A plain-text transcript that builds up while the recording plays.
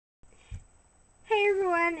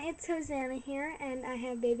everyone, it's Hosanna here, and I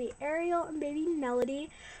have baby Ariel and baby Melody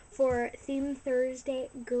for Theme Thursday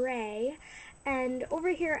Gray. And over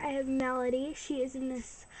here I have Melody. She is in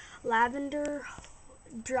this lavender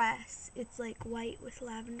dress. It's like white with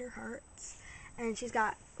lavender hearts. And she's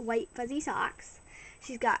got white fuzzy socks.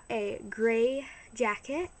 She's got a gray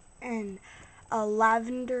jacket and a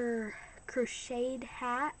lavender crocheted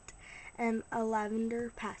hat and a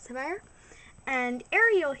lavender pacifier. And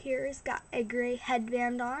Ariel here has got a gray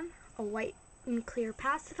headband on, a white and clear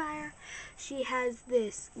pacifier. She has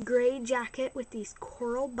this gray jacket with these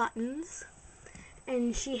coral buttons.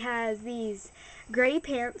 And she has these gray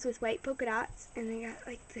pants with white polka dots. And they got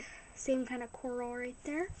like the same kind of coral right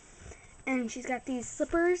there. And she's got these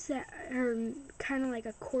slippers that are kind of like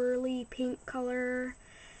a corally pink color.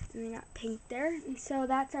 And they got pink there. And so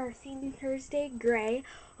that's our Theme Thursday Gray.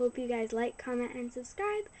 Hope you guys like, comment, and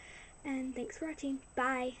subscribe. And thanks for watching.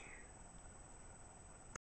 Bye.